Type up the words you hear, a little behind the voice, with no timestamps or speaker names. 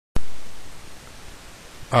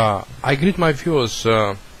I greet my viewers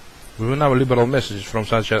with now liberal messages from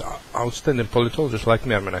such outstanding politologists like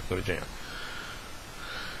me, Virginia.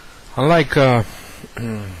 Unlike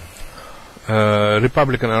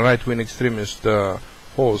Republican and right-wing extremist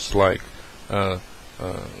hosts like Glenn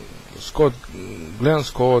Scott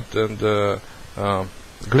and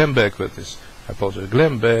Glenn Beck,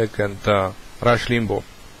 Glenn Beck and Rush Limbaugh.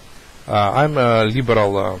 I'm a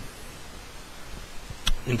liberal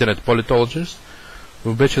internet politologist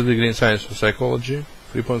with bachelor degree in science of psychology,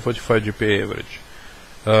 3.45 GPA average,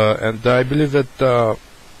 and I believe that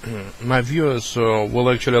my viewers will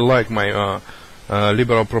actually like my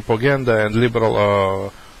liberal propaganda and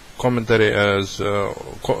liberal commentary as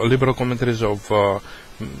liberal commentaries of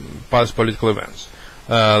past political events.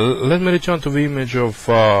 Let me return to the image of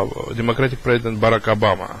Democratic President Barak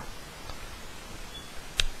Obama.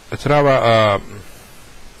 It's rather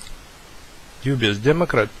dubious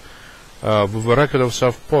Democrat with a record of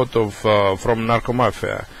support from narco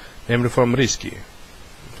mafia, namely from Risky,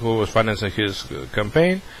 who was financing his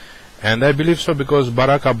campaign. And I believe so because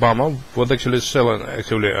Barack Obama was actually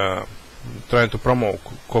trying to promote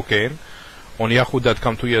cocaine on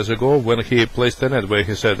Yahoo.com 2 years ago when he placed an ad where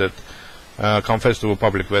he said that, confessed to the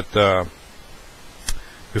public that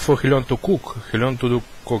before he learned to cook, he learned to do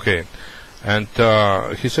cocaine. And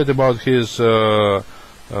he said about his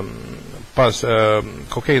past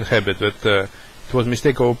cocaine habit that it was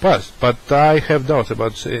mistake of the past, but I have doubts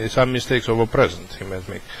about some mistakes of the present he might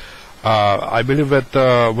make. I believe that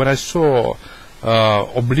when I saw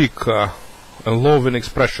oblique and loathing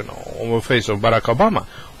expression on the face of Barack Obama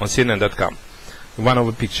on CNN.com, one of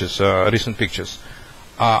the pictures, recent pictures,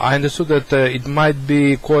 I understood that it might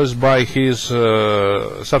be caused by his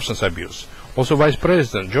substance abuse. Also, Vice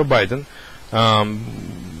President Joe Biden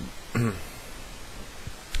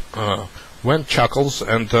went chuckles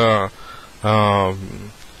and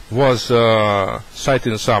was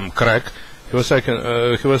citing some crack. He was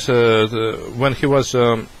when he was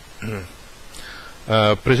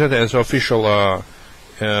presented as official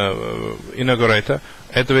inaugurator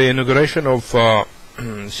at the inauguration of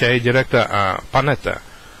CIA Director Panetta.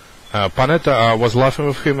 Panetta was laughing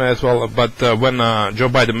with him as well, but when Joe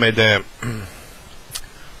Biden made a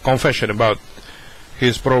confession about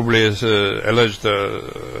his probably alleged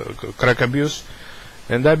crack abuse,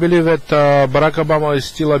 and I believe that Barack Obama is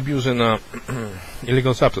still abusing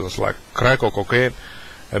illegal substances like crack or cocaine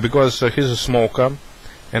because he's a smoker,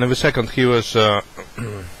 and in the second he was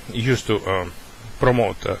used to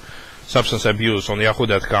promote substance abuse on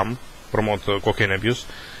Yahoo.com, promote cocaine abuse,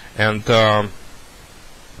 and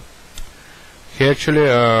he actually,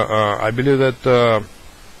 I believe that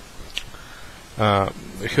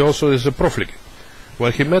he also is a profligate.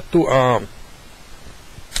 When he met two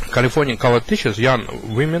Californian colored teachers,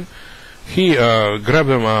 young women, he grabbed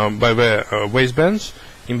them by the waistbands,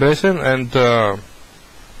 embraced them, and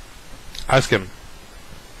asked him,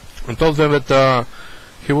 and told them that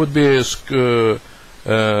he would be,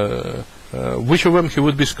 which of them he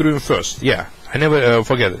would be screwing first. Yeah, I never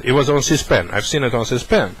forget it. It was on C-SPAN. I've seen it on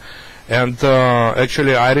C-SPAN. And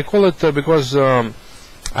actually, I recall it because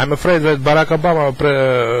I'm afraid that Barack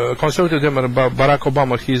Obama, conservative Democrat Barack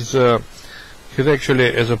Obama, he's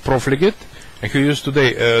actually as a profligate, and he used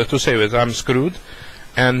today to say that I'm screwed,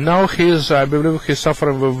 and now I believe he's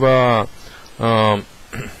suffering with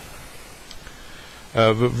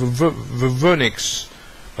Vernix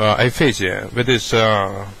aphasia, that is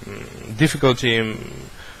difficulty in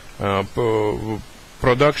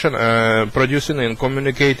producing and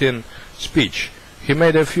communicating speech. He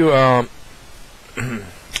made a few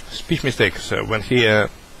speech mistakes when he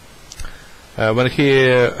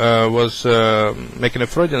was making a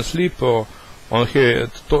Freudian slip, or he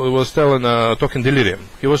was talking delirium.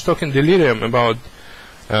 He was talking delirium about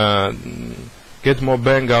get more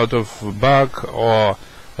bang out of buck, or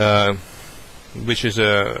which is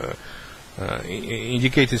a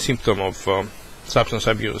indicated symptom of substance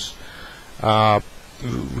abuse.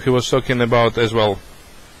 He was talking about as well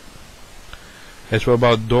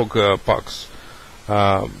about dog pox.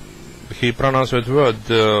 He pronounced that word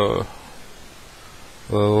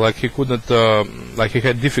like he couldn't, like he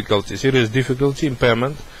had difficulty, serious difficulty,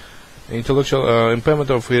 impairment, intellectual impairment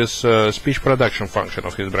of his speech production function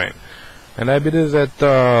of his brain. And I believe that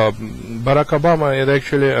Barack Obama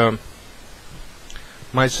actually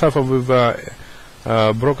might suffer with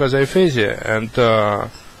Broca's aphasia and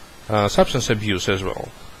substance abuse as well,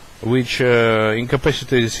 which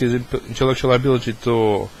incapacitates his intellectual ability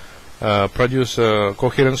to produce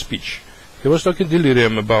coherent speech. He was talking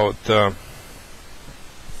delirium about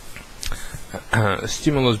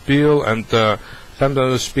stimulus bill, and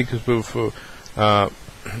sometimes speaks with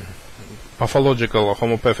pathological or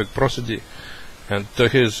homopathic prosody, and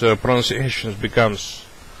his pronunciations becomes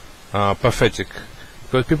pathetic.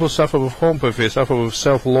 Because people suffer with homopathy, suffer with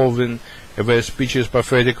self-loathing, their speech is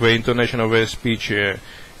pathetic, the intonation of their speech,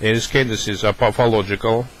 his tendencies are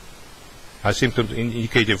pathological, are symptoms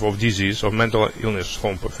indicative of disease, of mental illness,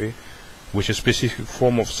 homopathy, which is a specific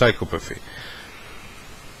form of psychopathy.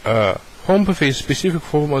 Homopathy is a specific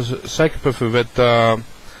form of psychopathy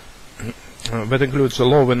that includes the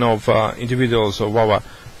loathing of individuals of our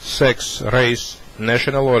sex, race,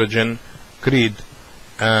 national origin, creed,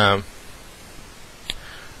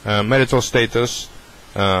 marital status,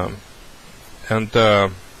 and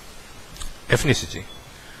ethnicity.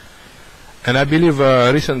 And I believe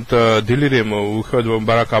recent delirium, we heard from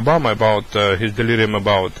Barack Obama about his delirium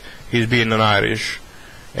about his being an Irish,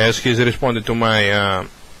 as he's responded to my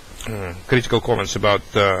critical comments about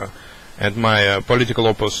and my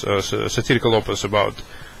political satirical opus about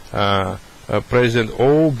President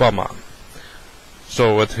Obama.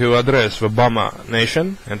 So what he will address the Obama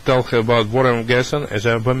nation and tell her about war in Afghanistan as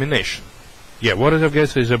an abomination. Yeah, war in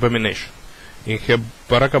Afghanistan is an abomination.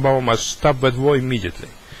 Barack Obama must stop that war immediately.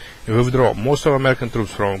 And withdraw most of American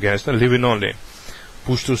troops from Afghanistan, leaving only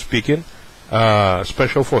push-to speaking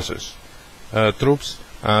special forces troops.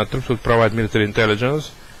 Troops would provide military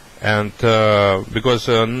intelligence, and because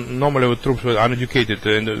normally the troops were uneducated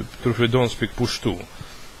and the troops who don't speak push-to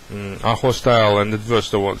are hostile and adverse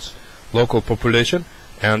towards local population,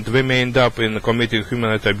 and they may end up in committing human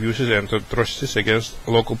rights abuses and atrocities against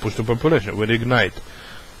local push-to population. Will ignite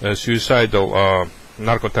suicidal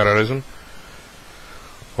narco-terrorism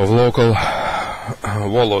of local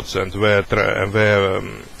warlords and their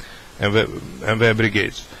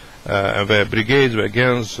brigades, their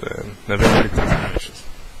gangs, and their military formations.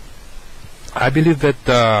 I believe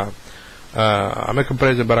that American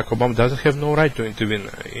President Barack Obama doesn't have no right to intervene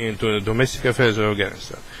into the domestic affairs of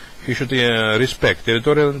Afghanistan. He should respect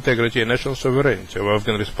territorial integrity and national sovereignty of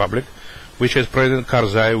Afghan Republic, which has President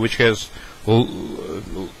Karzai, which has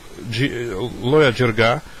lawyer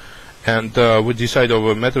Jirga, and would decide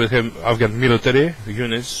over matter with him. Afghan military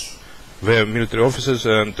units, their military officers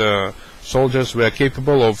and soldiers were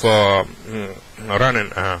capable of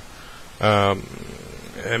running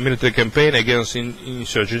a military campaign against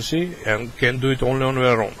insurgency and can do it only on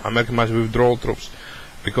their own. America must withdraw troops,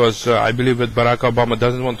 because I believe that Barack Obama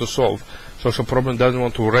doesn't want to solve social problem, doesn't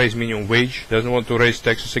want to raise minimum wage, doesn't want to raise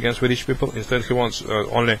taxes against the rich people. Instead, he wants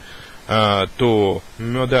only to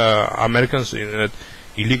murder Americans in an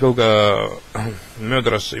illegal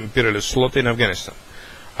murderous imperialist slaughter in Afghanistan.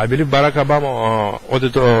 I believe Barack Obama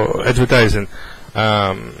ordered advertising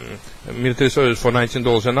military soldiers for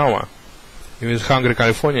 $19 an hour in his hungry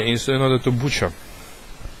California in order to butcher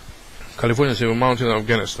Californians in the mountain of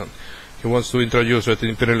Afghanistan. He wants to introduce that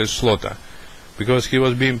imperialist slaughter because he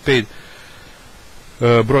was being paid,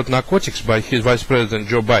 brought narcotics by his Vice President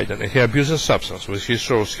Joe Biden, and he abuses substance, which he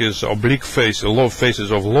shows his oblique face, low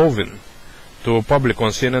faces of loathing to public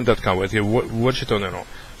on CNN.com, where he watch it on and on.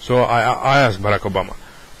 So I asked Barack Obama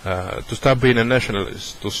to stop being a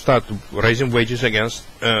nationalist, to start raising wages to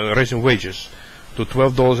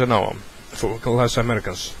 $12 an hour for class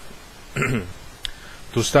Americans,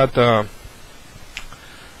 to start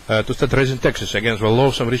raising taxes against the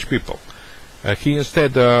loathsome rich people. He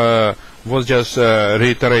instead was just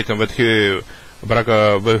reiterating that he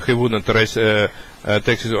wouldn't raise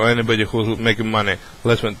taxes on anybody who's making money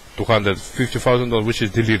less than $250,000, which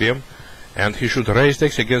is delirium, and he should raise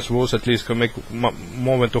taxes against those at least can make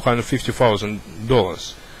more than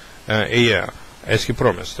 $250,000 a year, as he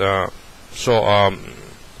promised.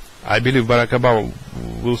 I believe Barack Obama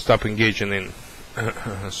will stop engaging in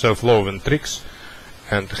self-loathing tricks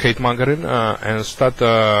and hate-mongering and start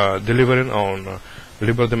delivering on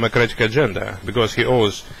liberal democratic agenda, because he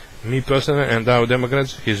owes me personally and our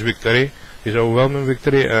Democrats his victory, his overwhelming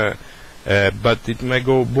victory, but it may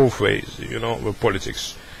go both ways, with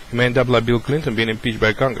politics. He may end up like Bill Clinton being impeached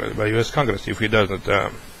by Congress, by U.S. Congress, if he doesn't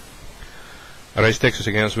raise taxes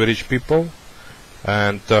against the rich people,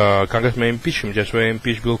 and Congress may impeach him just the way they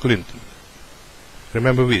impeached Bill Clinton.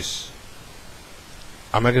 Remember this: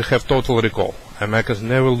 Americans have total recall. Americans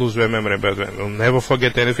never lose their memory about them. They'll never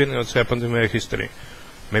forget anything that's happened in their history,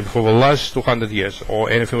 maybe for the last 200 years, or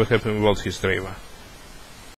anything that happened in world history.